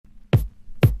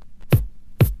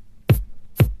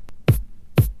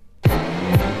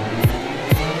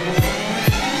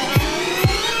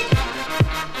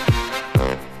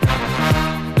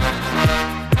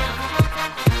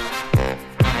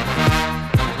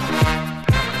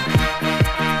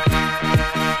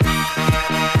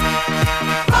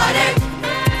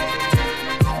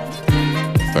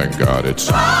it's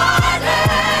Friday.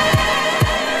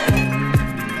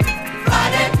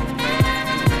 Friday.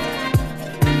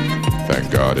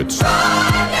 Thank God it's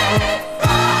Friday.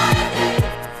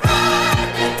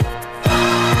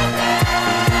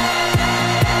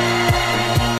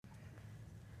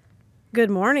 Good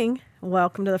morning.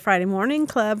 Welcome to the Friday Morning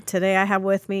Club. Today I have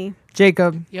with me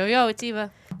Jacob. Yo, it's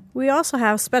Eva. We also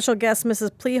have special guest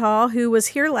Mrs. Plihal, who was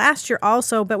here last year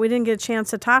also, but we didn't get a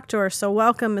chance to talk to her. So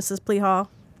welcome, Mrs. Plihal.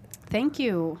 Thank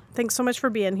you. Thanks so much for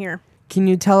being here. Can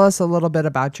you tell us a little bit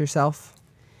about yourself?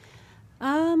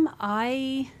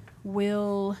 I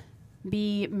will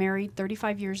be married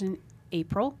 35 years in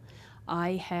April.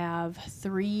 I have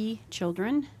 3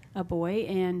 children, a boy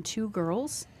and 2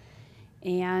 girls,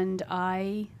 and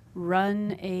I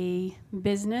run a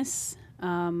business,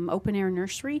 open air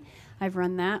nursery. I've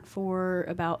run that for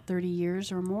about 30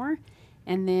 years or more.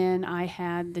 And then I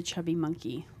had the chubby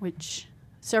monkey, which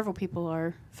several people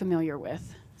are familiar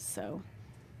with. So,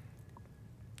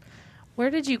 Where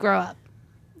did you grow up?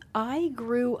 I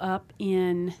grew up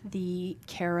in the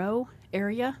Caro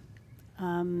area.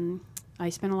 I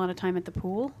spent a lot of time at the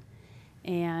pool,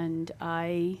 and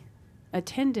I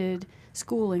attended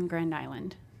school in Grand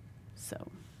Island. So,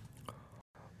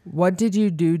 What did you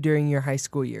do during your high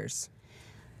school years?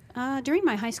 during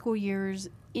my high school years,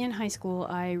 in high school,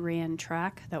 I ran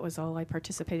track. That was all I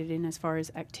participated in as far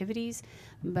as activities.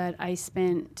 But I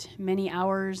spent many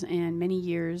hours and many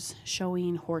years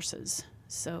showing horses.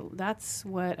 So that's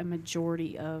what a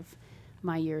majority of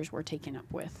my years were taken up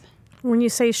with. When you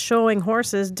say showing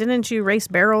horses, didn't you race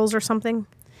barrels or something?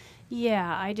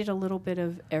 Yeah, I did a little bit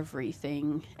of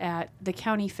everything. At the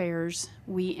county fairs,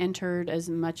 we entered as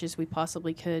much as we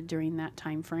possibly could during that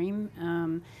time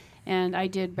frame. And I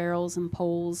did barrels and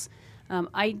poles.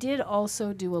 I did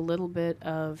also do a little bit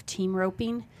of team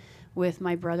roping with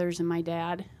my brothers and my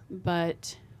dad.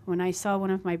 But when I saw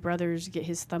one of my brothers get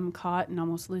his thumb caught and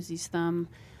almost lose his thumb,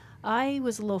 I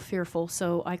was a little fearful,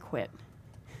 so I quit.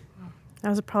 That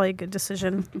was probably a good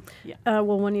decision. Yeah.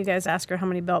 Well, when you guys ask her how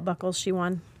many belt buckles she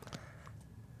won.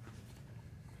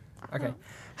 Okay.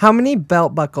 How many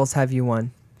belt buckles have you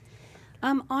won?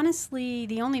 Honestly,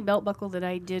 the only belt buckle that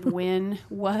I did win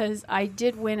was I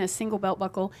did win a single belt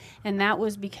buckle, and that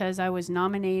was because I was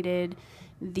nominated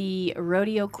the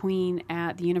rodeo queen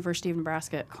at the University of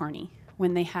Nebraska at Kearney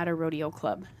when they had a rodeo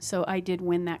club. So I did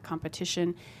win that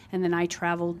competition, and then I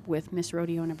traveled with Miss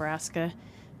Rodeo Nebraska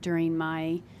during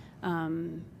my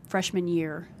freshman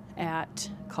year at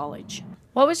college.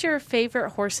 What was your favorite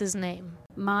horse's name?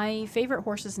 My favorite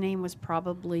horse's name was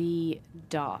probably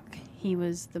Doc. He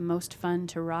was the most fun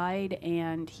to ride,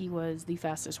 and he was the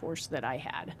fastest horse that I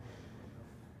had.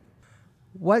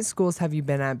 What schools have you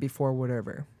been at before Wood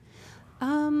River?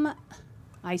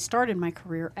 I started my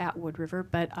career at Wood River,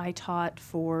 but I taught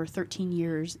for 13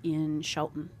 years in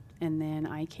Shelton, and then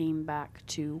I came back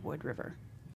to Wood River.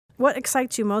 What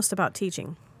excites you most about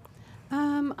teaching?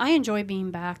 I enjoy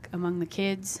being back among the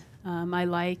kids. I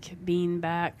like being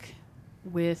back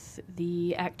with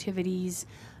the activities,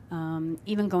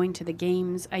 even going to the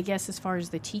games. I guess as far as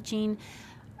the teaching,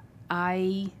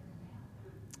 I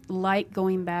like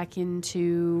going back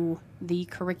into the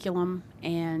curriculum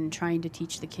and trying to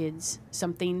teach the kids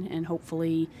something, and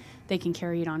hopefully they can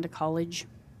carry it on to college.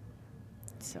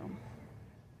 So,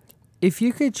 If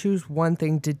you could choose one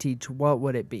thing to teach, what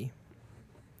would it be?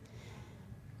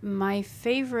 my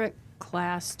favorite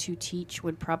class to teach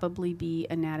would probably be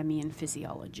anatomy and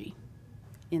physiology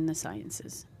in the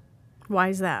sciences. Why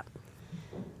is that?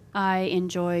 I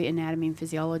enjoy anatomy and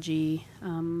physiology.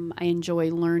 I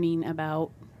enjoy learning about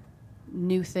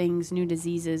new things, new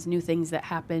diseases, new things that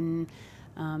happen,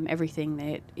 everything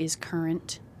that is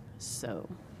current. So,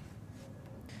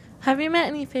 Have you met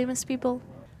any famous people?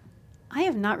 I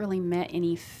have not really met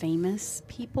any famous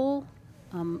people.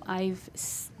 I've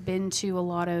been to a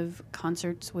lot of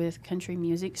concerts with country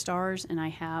music stars, and I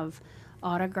have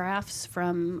autographs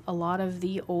from a lot of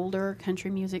the older country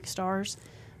music stars,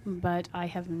 but I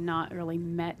have not really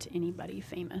met anybody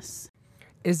famous.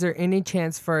 Is there any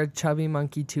chance for a Chubby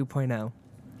Monkey 2.0?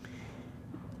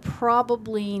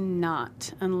 Probably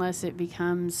not, unless it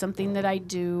becomes something that I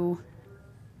do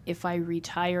if I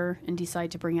retire and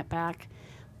decide to bring it back.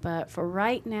 But for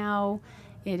right now,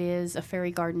 it is a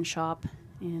fairy garden shop,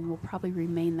 and will probably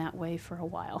remain that way for a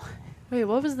while. Wait,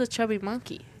 what was the chubby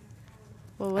monkey?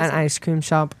 What was An it? ice cream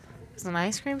shop. It was an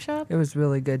ice cream shop? It was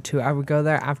really good too. I would go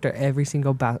there after every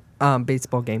single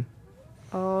baseball game.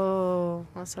 Oh,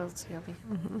 that sounds yummy.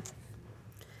 Mm-hmm.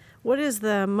 What is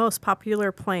the most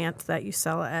popular plant that you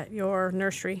sell at your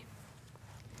nursery?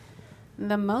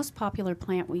 The most popular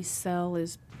plant we sell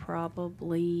is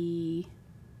probably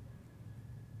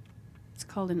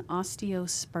It's called an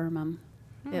osteospermum.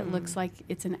 It looks like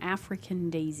it's an African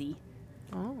daisy.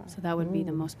 Oh. So that would be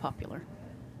the most popular.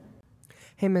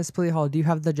 Hey, Miss Plihal, do you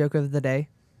have the joke of the day?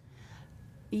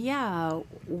 Yeah.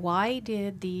 Why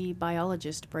did the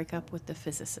biologist break up with the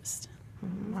physicist?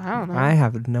 I don't know. I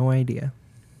have no idea.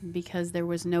 Because there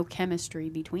was no chemistry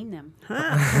between them.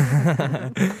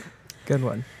 Good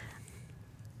one.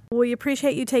 We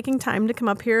appreciate you taking time to come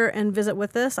up here and visit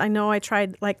with us. I know I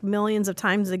tried like millions of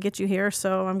times to get you here,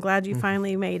 so I'm glad you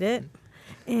finally made it.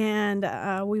 And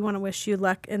we want to wish you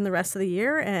luck in the rest of the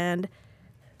year, and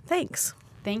thanks.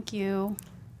 Thank you.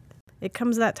 It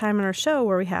comes that time in our show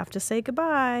where we have to say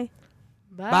goodbye.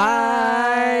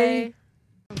 Bye.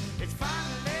 It's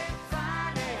finally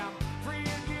Friday, I'm free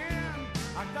again.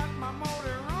 I got my